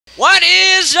What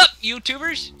is up,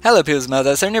 YouTubers? Hello, people's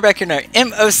mothers. So you're back here in our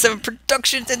MO7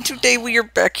 Productions, and today we are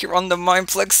back here on the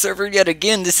Mindflex server yet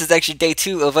again. This is actually day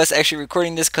 2 of us actually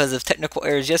recording this because of technical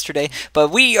errors yesterday.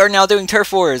 But we are now doing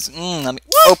Turf Wars. Let me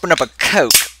open up a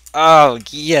Coke. Oh,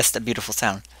 yes, that beautiful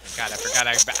sound. God,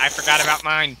 I forgot about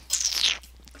mine.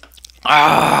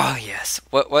 Ah, yes.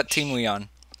 What team are we on?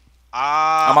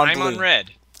 I'm on blue. I'm on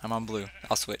red. I'm on blue.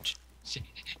 I'll switch.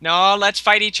 No, let's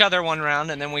fight each other one round,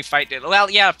 and then we fight.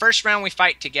 Well, yeah, first round we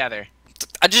fight together.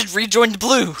 I just rejoined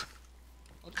blue.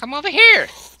 Well, come over here.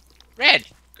 Red.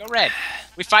 Go red.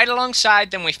 We fight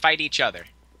alongside, then we fight each other.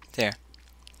 There.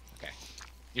 Okay.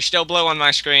 You're still blue on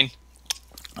my screen.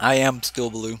 I am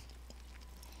still blue.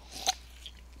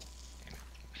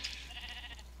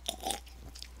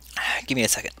 Give me a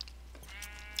second.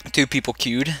 2 people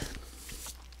queued.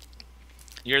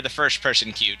 You're the first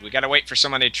person queued. We gotta wait for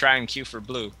somebody to try and queue for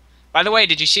blue. By the way,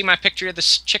 did you see my picture of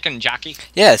this chicken jockey?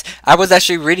 Yes, I was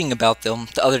actually reading about them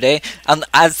the other day.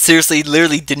 I seriously,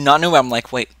 literally did not know. I'm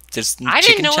like, wait, there's I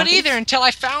chicken didn't know chunky? it either until I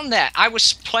found that. I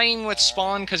was playing with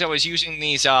Spawn because I was using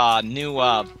these new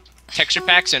texture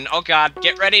packs, and oh god,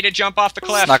 get ready to jump off the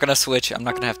cliff. It's not gonna switch. I'm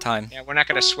not gonna have time. Yeah, we're not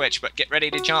gonna switch, but get ready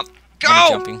to jump. Go!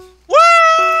 I'm jumping. Woo!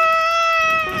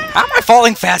 How am I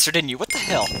falling faster than you? What the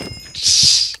hell?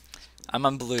 I'm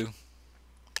on blue.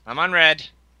 I'm on red,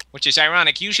 which is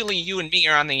ironic. Usually you and me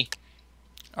are on the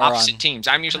opposite teams.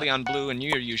 I'm usually on blue, and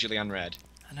you're usually on red.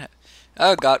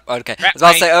 Oh god, okay. I was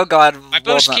about to say, oh god. My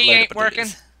boost key ain't working.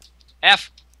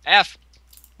 F.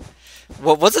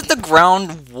 What, wasn't the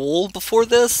ground wool before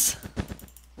this?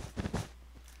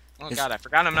 Oh god, I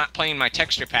forgot I'm not playing my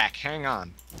texture pack. Hang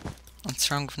on.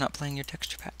 What's wrong with not playing your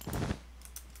texture pack?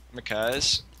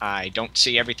 Because I don't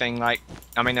see everything like,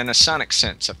 I mean, in a Sonic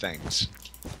sense of things.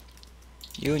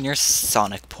 You and your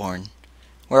Sonic porn.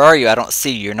 Where are you? I don't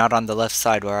see you. You're not on the left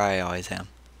side where I always am.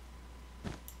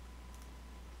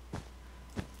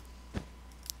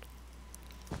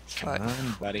 Come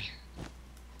on, buddy.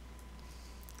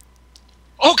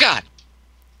 Oh god!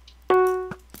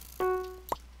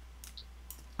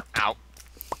 Ow.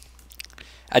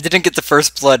 I didn't get the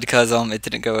first blood because it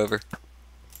didn't go over.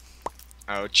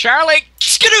 Oh, Charlie!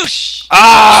 Skadoosh!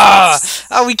 Ah!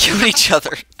 Oh, we killed each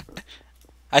other.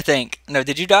 I think. No,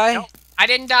 did you die? No, I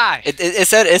didn't die. It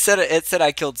said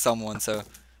I killed someone, so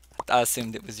I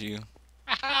assumed it was you.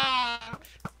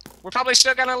 We're probably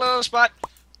still gonna lose, but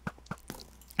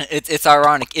It's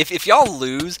ironic. If y'all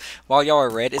lose while y'all are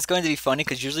red, it's going to be funny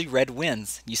because usually red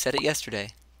wins. You said it yesterday.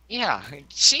 yeah, it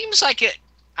seems like it.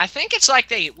 I think it's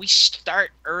like we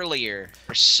start earlier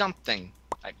or something,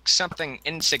 like something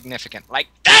insignificant, like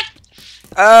that.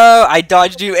 Oh, I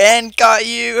dodged you and got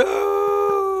you.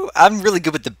 Ooh, I'm really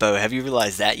good with the bow. Have you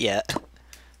realized that yet?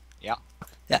 Yeah.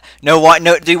 Yeah. No, why?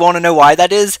 No. Do you want to know why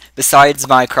that is? Besides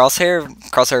my crosshair,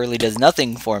 crosshair really does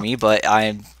nothing for me. But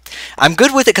I'm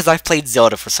good with it because I've played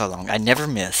Zelda for so long. I never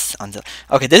miss on Zelda.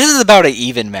 Okay, this is about an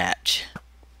even match.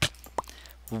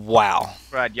 Wow.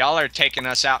 Right, y'all are taking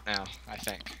us out now, I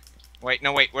think. Wait,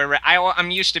 no, wait.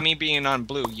 I'm used to me being on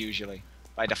blue usually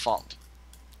by default.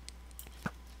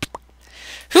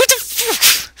 Who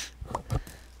the?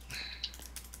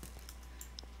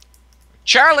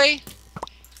 Charlie.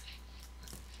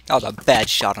 That was a bad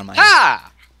shot on my head.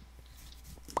 Ha!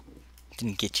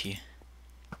 Didn't get you.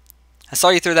 I saw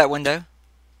you through that window.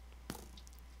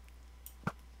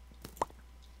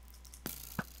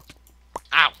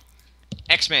 Ow!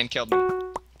 X-Man killed me.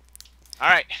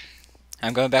 Alright.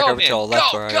 I'm going back over to the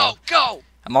left where I am. Go!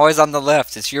 I'm always on the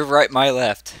left. It's your right, my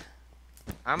left.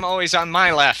 I'm always on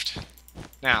my left.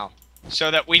 Now.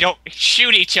 So that we don't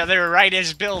shoot each other right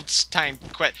as build's time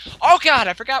quit. Oh god,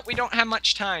 I forgot we don't have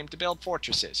much time to build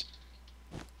fortresses.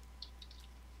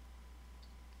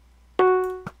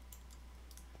 God,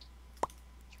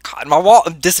 my wall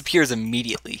disappears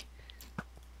immediately.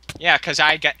 Yeah, because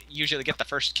I usually get the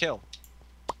first kill.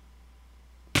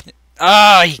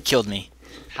 Ah, he killed me.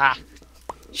 Ha.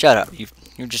 Shut up,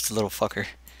 you're just a little fucker.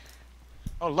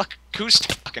 Oh, look, who's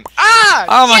talking? Ah!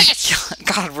 Oh my yes!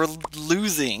 god, we're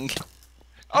losing.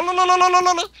 Oh, la, la, la, la,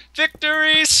 la, la.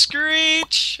 Victory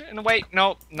screech! And wait,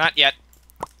 no, not yet.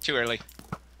 Too early.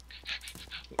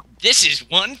 This is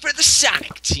one for the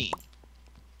Sonic team.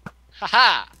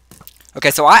 Haha!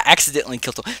 Okay, so I accidentally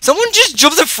killed him. Someone just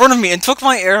jumped in front of me and took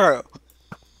my arrow.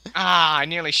 Ah, I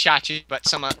nearly shot you, but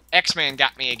some X-Man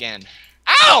got me again.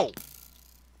 Ow!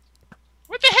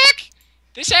 What the heck?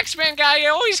 This X-Man guy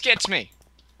always gets me.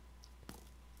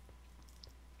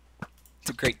 He's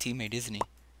a great teammate, isn't he?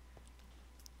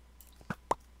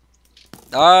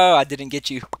 Oh, I didn't get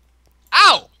you.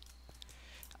 Ow!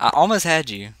 I almost had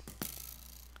you.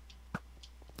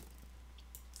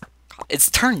 It's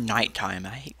turned nighttime. I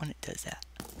hate when it does that.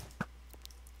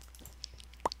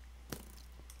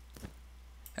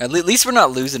 At least we're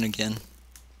not losing again.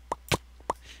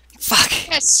 Fuck.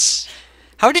 Yes.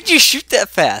 How did you shoot that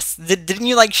fast? Didn't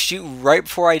you like shoot right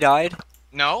before I died?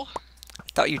 No. I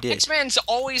thought you did. X-Man's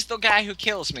always the guy who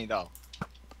kills me, though.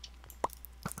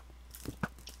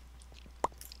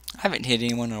 I haven't hit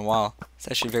anyone in a while. It's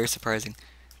actually very surprising.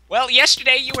 Well,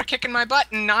 yesterday you were kicking my butt,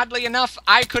 and oddly enough,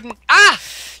 I couldn't. Ah!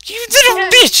 You little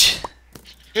bitch!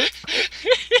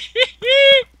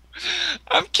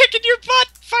 I'm kicking your butt,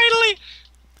 finally!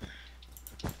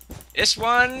 This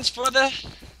one's for the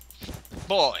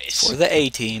boys. For the A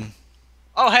team.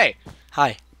 Oh, hey.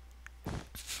 Hi.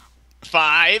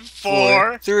 5,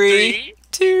 4, 3,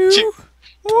 2,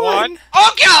 1.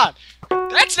 Oh, God!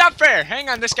 That's not fair. Hang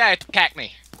on, this guy attacked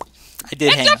me. I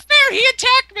did hang That's on. not fair. He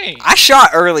attacked me. I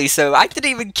shot early, so I didn't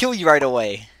even kill you right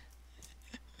away.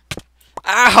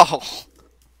 Ow!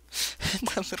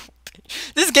 That little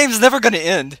bitch. This game's never gonna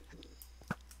end.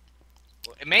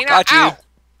 It may not. Got you. Ow!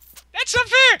 That's not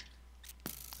fair.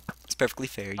 It's perfectly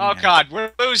fair. You Oh, know. God,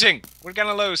 we're losing. We're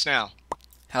gonna lose now.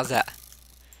 How's that?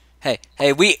 Hey,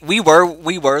 we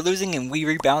were losing, and we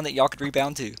rebounded. Y'all could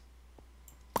rebound too.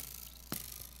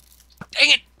 Dang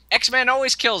it! X-Man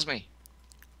always kills me.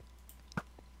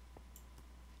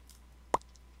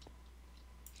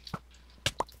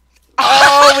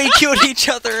 Oh, we killed each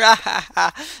other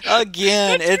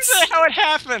again. That's usually how it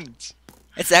happens.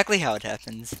 Exactly how it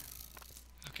happens.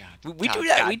 Oh, God. We God, do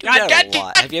that. God, We do God, that a God,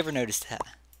 lot. God. Have you ever noticed that?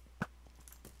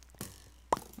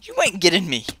 You ain't getting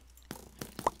me.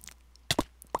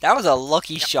 That was a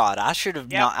lucky shot. I should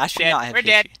have not. I should not have. We're hit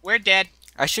dead. You. We're dead.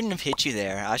 I shouldn't have hit you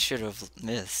there. I should have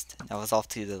missed. That was off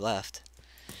to the left.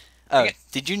 Oh, Okay.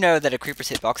 did you know that a creeper's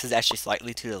hitbox is actually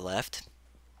slightly to the left?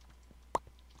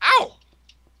 Ow!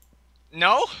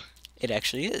 No? It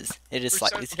actually is. It is We're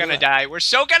slightly so to the gonna left. die. We're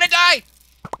so gonna die!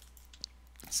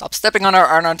 Stop stepping on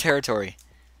our territory.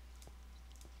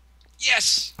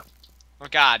 Yes! Oh,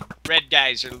 God. Red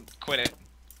guys are quitting.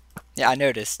 Yeah, I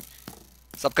noticed.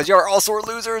 Stop, because you're also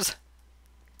losers.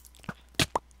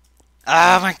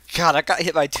 Oh my God! I got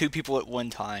hit by 2 people at one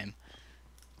time.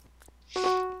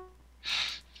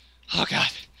 Oh, God.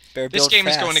 Better This build game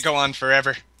fast. is going to go on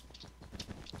forever.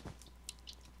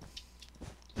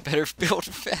 Better build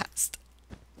fast.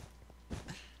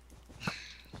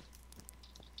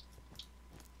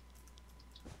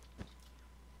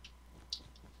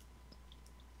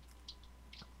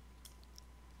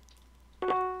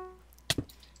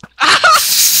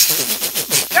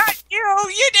 Not you!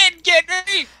 You didn't get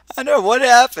me! I know, what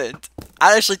happened?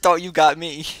 I actually thought you got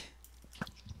me.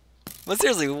 But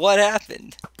seriously, what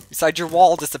happened? Besides, your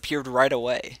wall disappeared right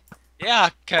away. Yeah,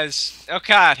 cause... Oh,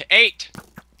 God. 8.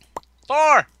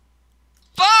 4.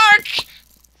 Fuck!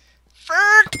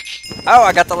 Fuck! Oh,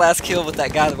 I got the last kill with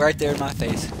that guy right there in my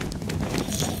face.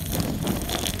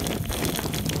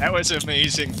 That was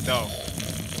amazing, though.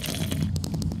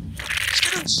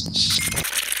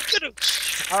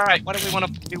 Alright, what do we want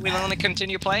to... Do we want to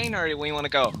continue playing, or do we want to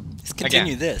go? Let's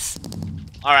continue this.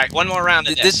 Alright, one more round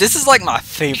of this. This is like my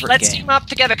favorite Let's game. team up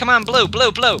together. Come on, blue,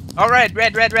 blue, blue. All red,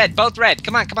 red, red, red. Both red.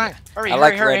 Come on, come on. Hurry, I hurry,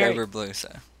 like hurry, red hurry. over blue,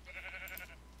 so.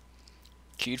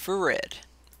 Queued for red.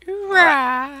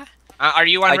 Right. Are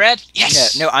you on red?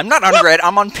 Yes. No, I'm not on red.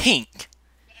 I'm on pink.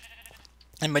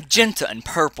 And magenta and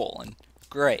purple and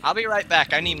gray. I'll be right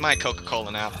back. I need my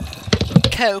Coca-Cola now.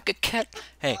 Coca-Cola.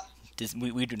 Hey,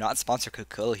 we do not sponsor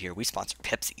Coca-Cola here. We sponsor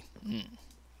Pepsi.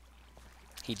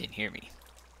 He didn't hear me.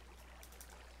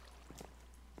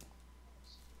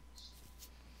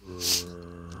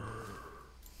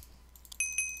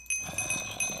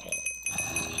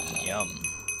 Yum.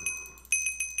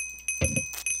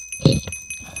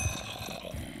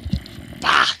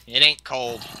 Bah! It ain't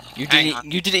cold. You Hang on.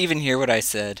 didn't even hear what I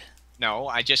said. No,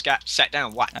 I just got set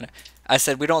down. What? I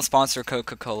said we don't sponsor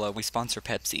Coca-Cola. We sponsor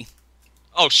Pepsi.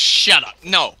 Oh, shut up.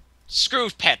 No. Screw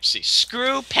Pepsi.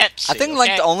 Screw Pepsi. I think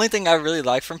like the only thing I really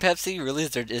like from Pepsi really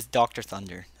is Dr.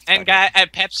 Thunder. That's And about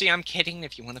it. Pepsi, I'm kidding.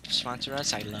 If you want to sponsor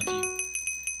us, I love you.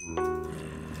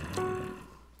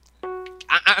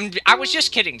 I was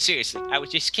just kidding. Seriously, I was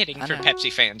just kidding for know.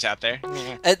 Pepsi fans out there.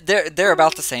 They're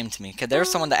about the same to me. Cause there's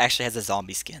someone that actually has a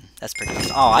zombie skin. That's pretty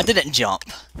awesome. Oh, I didn't jump.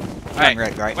 All right,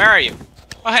 right. Where are you?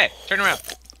 Oh, hey, turn around.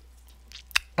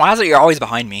 Why is it you're always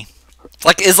behind me?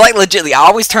 It's like legitly, I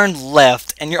always turn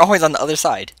left, and you're always on the other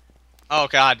side. Oh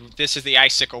God, this is the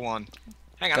icicle one.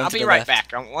 Hang on, Go I'll to be the right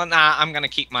left. back. I'm gonna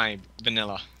keep my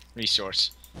vanilla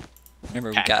resource.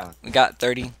 Remember, Pack we got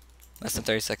 30, less than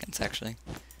 30 seconds actually.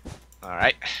 All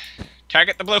right,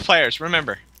 target the blue players.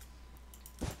 Remember.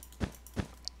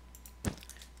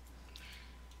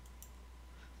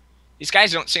 These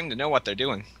guys don't seem to know what they're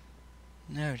doing.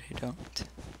 No, they don't.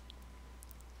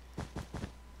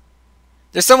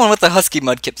 There's someone with a husky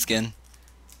mudkip skin.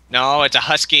 No, it's a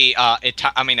husky. What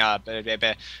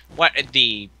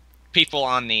the people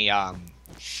on the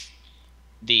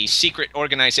secret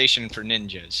organization for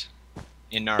ninjas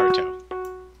in Naruto.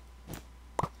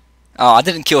 Oh, I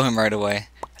didn't kill him right away.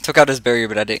 I took out his barrier,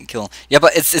 but I didn't kill him. Yeah,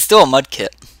 but it's still a mudkip.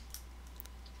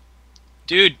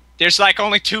 Dude, there's like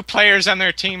only 2 players on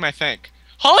their team, I think.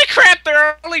 Holy crap, there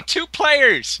are only 2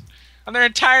 players on their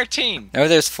entire team. No,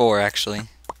 there's 4 actually.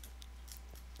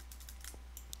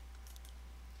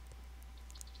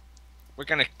 We're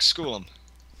gonna school them.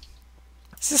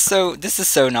 This is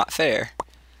so not fair.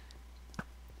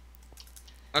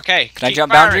 Okay, Can I keep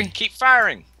jump firing, boundary? Keep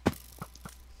firing.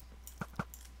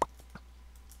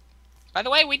 By the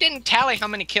way, we didn't tally how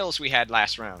many kills we had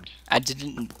last round. I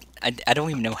don't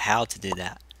even know how to do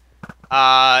that.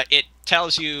 It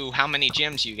tells you how many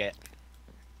gems you get.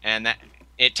 And that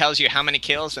it tells you how many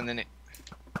kills, and then it...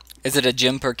 Is it a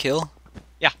gem per kill?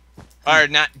 Yeah. Or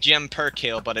not gem per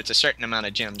kill, but it's a certain amount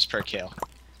of gems per kill.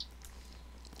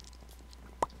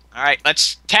 Alright,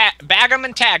 let's bag them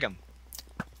and tag them.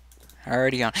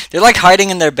 Already on. They're like hiding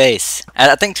in their base.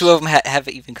 I think 2 of them have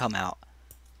even come out.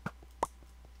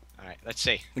 Alright, let's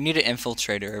see. We need an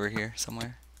infiltrator over here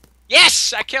somewhere.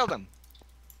 Yes! I killed him!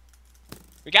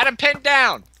 We got him pinned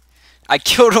down! I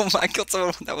killed him! I killed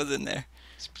someone that was in there.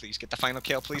 Please get the final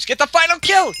kill, please get the final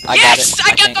kill! I yes! got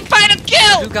it, I got the final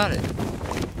kill! Who got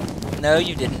it? No,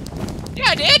 you didn't. Yeah,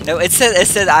 I did! No, it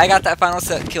said I got that final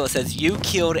kill. It says you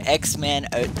killed X-Man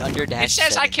under dash. It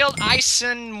says 7. I killed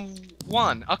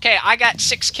Ison1. Okay, I got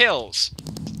 6 kills.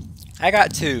 I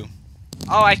got 2.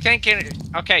 Oh, I think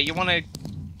okay, you wanna...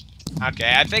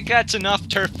 Okay, I think that's enough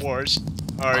Turf Wars.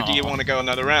 Or do you want to go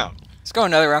another round? Let's go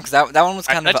another round, because that one was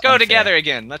kind of Let's go unfair. together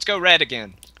again. Let's go red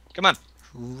again. Come on.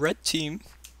 Red team.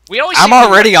 We always I'm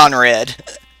already on red.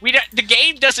 The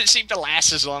game doesn't seem to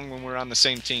last as long when we're on the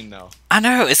same team, though. I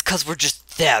know, it's because we're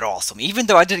just that awesome. Even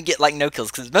though I didn't get, like, no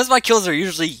kills, because most of my kills are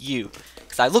usually you.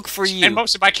 Because I look for you. And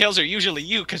most of my kills are usually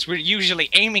you, because we're usually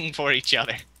aiming for each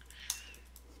other.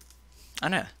 I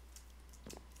know.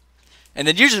 And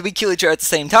then usually we kill each other at the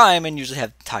same time, and usually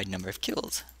have a tied number of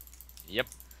kills. Yep.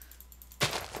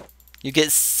 You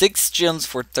get 6 gems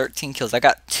for 13 kills. I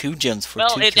got 2 gems for 2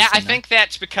 kills. I think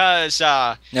that's because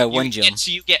no, 1 gem.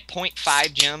 You get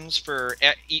 0.5 gems for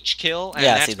each kill, and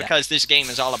yeah, that's because this game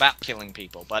is all about killing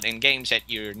people. But in games that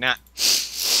you're not...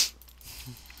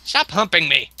 Stop humping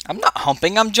me! I'm not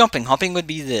humping, I'm jumping. Humping would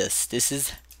be this. This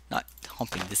is not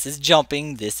humping. This is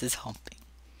jumping. This is humping.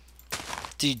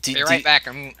 Be right back.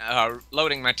 I'm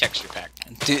loading my texture pack.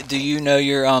 Do you know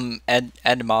your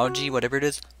etymology, whatever it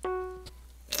is?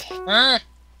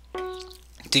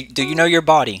 Do you know your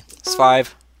body? It's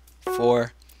 5,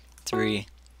 4, 3,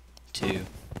 2.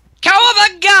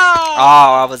 Cowabunga!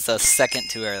 Oh, I was a second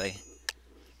too early.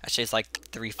 Actually, it's like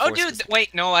 3/4. Oh, dude,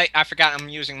 wait, no, I forgot I'm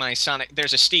using my Sonic.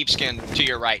 There's a Steve skin to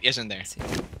your right, isn't there?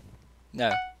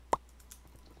 No.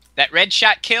 That red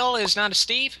shot kill is not a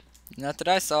Steve? Not that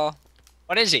I saw.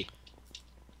 What is he?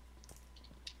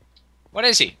 What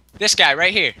is he? This guy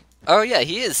right here. Oh, yeah,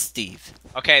 he is Steve.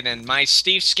 Okay, then my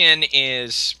Steve skin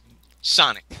is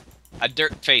Sonic. A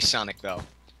dirt face Sonic, though.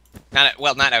 Not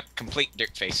a complete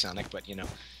dirt face Sonic, but you know.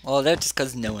 Well, that's just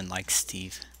because no one likes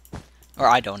Steve. Or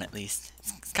I don't, at least.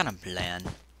 It's kind of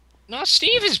bland. No,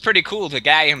 Steve is pretty cool, the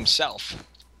guy himself.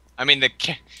 I mean,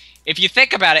 if you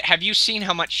think about it, have you seen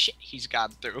how much shit he's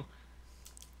gone through?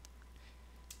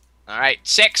 Alright,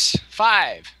 6,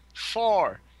 5,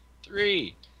 4,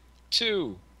 3,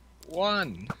 2,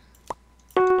 1.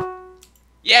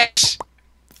 Yes!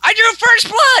 I drew first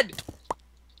blood!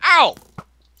 Ow!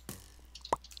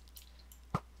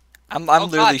 I'm oh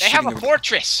literally God, they shooting have a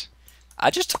fortress! I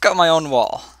just took out my own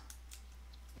wall.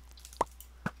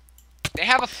 They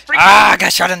have a freaking... Ah, I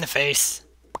got shot in the face.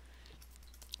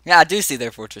 Yeah, I do see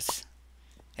their fortress.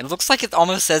 It looks like it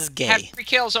almost says gay. Have 3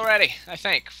 kills already, I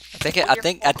think. I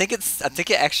think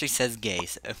it actually says gay.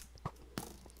 So.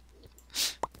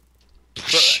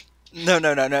 No.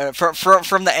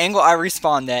 From the angle I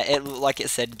respawned at, it looked like it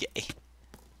said gay.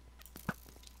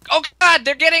 Oh God,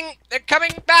 they're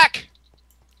coming back.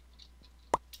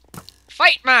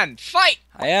 Fight, man, fight!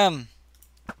 I am.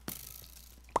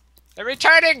 They're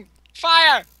returning.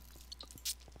 Fire!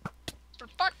 For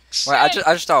fuck's sake! Wait,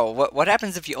 I just thought, what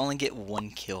happens if you only get 1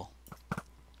 kill?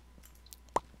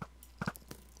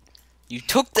 You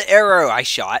took the arrow I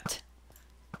shot.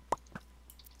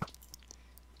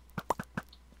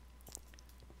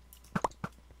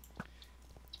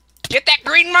 Get that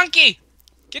green monkey!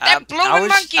 Get that blooming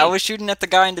monkey! I was shooting at the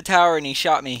guy in the tower and he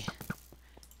shot me.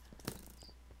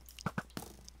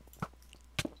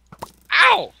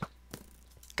 Ow!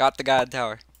 Got the guy at the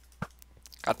tower.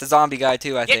 Got the zombie guy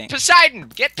too, I Get think. Poseidon!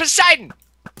 Get Poseidon!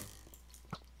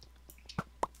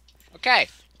 Okay.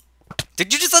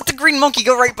 Did you just let the green monkey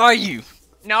go right by you?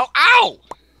 No. Ow!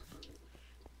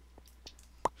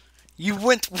 You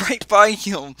went right by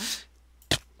him.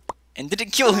 And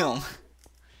didn't kill him.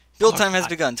 Build time has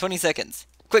begun. 20 seconds.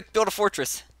 Quick, build a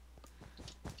fortress.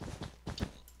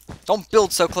 Don't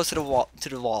build so close to the wall. To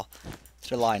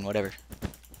the line, whatever.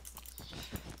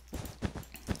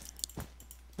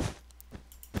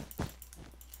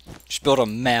 Just build a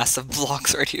mass of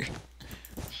blocks right here.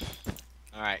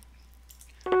 Alright.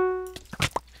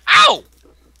 Ow!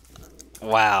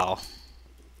 Wow.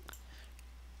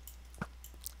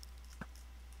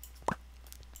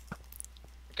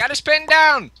 Got us pinned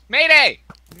down! Mayday!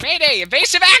 Mayday!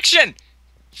 Evasive action!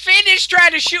 Finish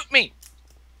trying to shoot me!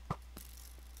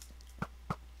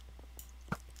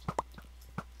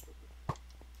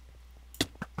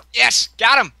 Yes!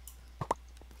 Got him!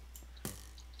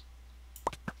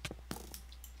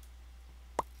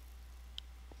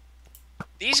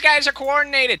 These guys are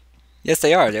coordinated! Yes,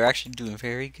 they are. They're actually doing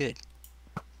very good.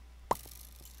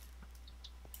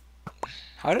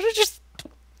 How did it just...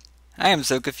 I am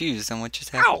so confused on what just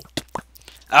happened. Ow!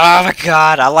 Oh my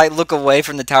god, I like look away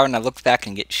from the tower and I look back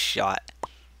and get shot.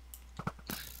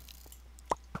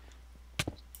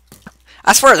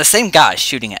 I swear the same guy is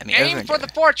shooting at me. Aim for the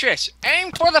fortress!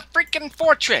 Aim for the freaking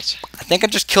fortress! I think I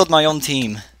just killed my own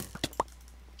team.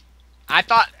 I've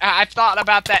thought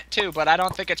about that too, but I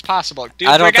don't think it's possible. Dude,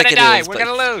 I don't we're gonna think it die. is, We're but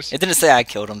gonna lose. It didn't say I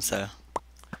killed him, so.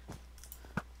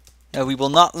 No, we will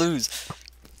not lose.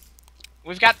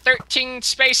 We've got 13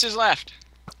 spaces left.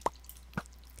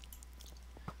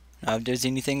 Now, if there's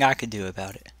anything I could do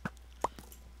about it.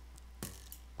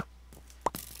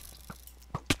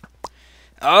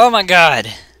 Oh my god.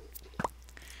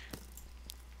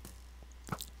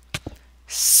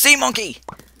 Sea monkey!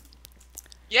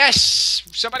 Yes!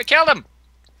 Somebody killed him!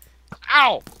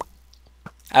 Ow!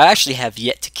 I actually have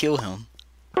yet to kill him.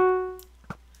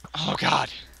 Oh god.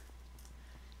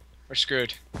 We're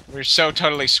screwed. We're so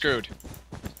totally screwed.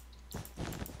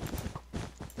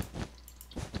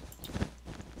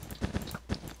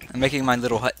 I'm making my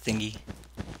little hut thingy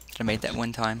that I made that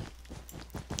one time.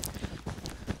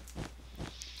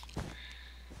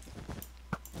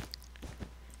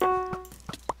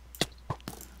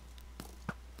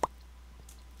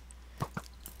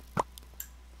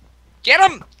 Get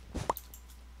him!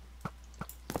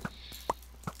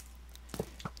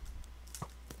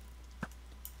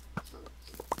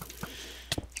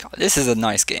 God, this is a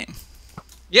nice game.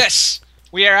 Yes!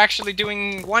 We are actually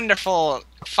doing wonderful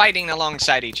fighting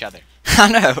alongside each other.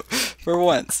 I know, for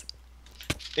once.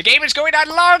 The game is going on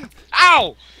long!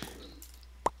 Ow!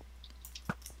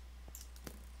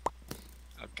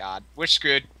 Oh god, we're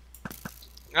screwed.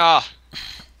 Oh,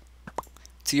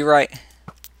 To your right.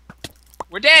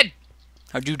 we're dead!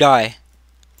 How'd you die?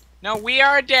 No, we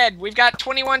are dead. We've got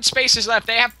 21 spaces left.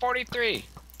 They have 43.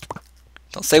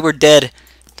 Don't say we're dead.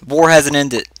 The war hasn't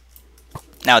ended.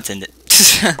 Now it's ended.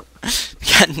 We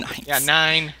got 9. Yeah,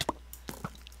 9.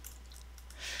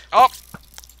 Oh!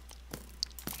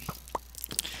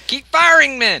 Keep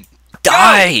firing, men!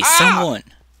 Die, Go! Ah! someone!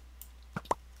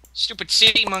 Stupid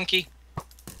city monkey.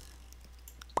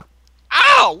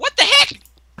 Ow! What the heck?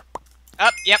 Oh,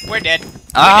 yep, we're dead. We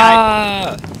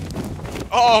Ah! died.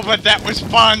 Oh, but that was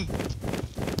fun!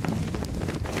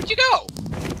 Where'd you go?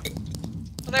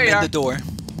 Well, there you In are. the door.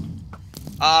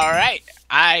 Alright,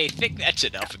 I think that's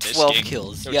enough of this 12 game.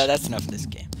 kills. There's- Yeah, that's enough of this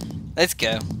game. Let's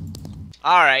go.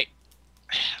 Alright.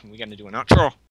 We're gonna do an outro.